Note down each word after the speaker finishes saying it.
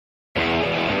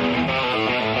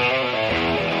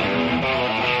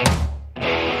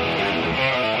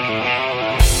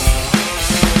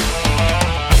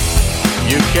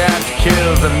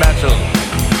kill the metal.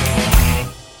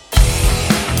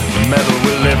 Metal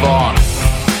will live on.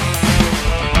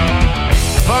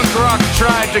 Punk rock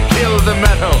tried to kill the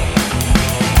metal,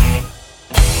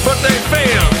 but they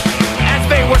failed as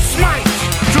they were smite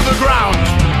to the ground.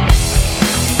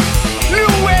 New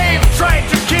wave tried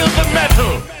to kill the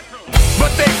metal,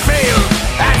 but they failed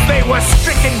as they were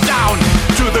stricken down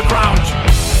to the ground.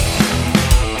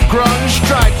 Grunge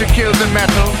tried to kill the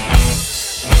metal.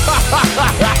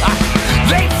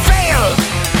 They failed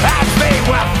as they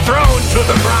were thrown to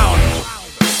the ground.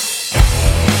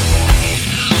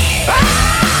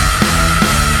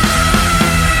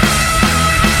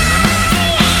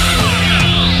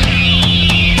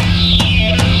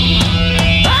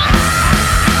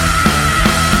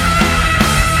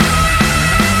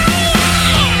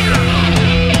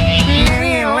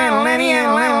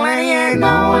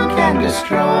 No one can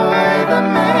destroy the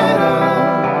metal.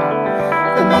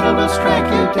 The metal will strike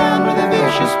you down with a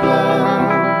vicious blow.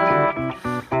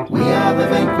 We are the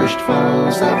vanquished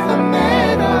foes of the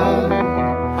metal.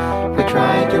 We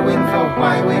try to win for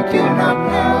why we do not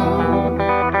know.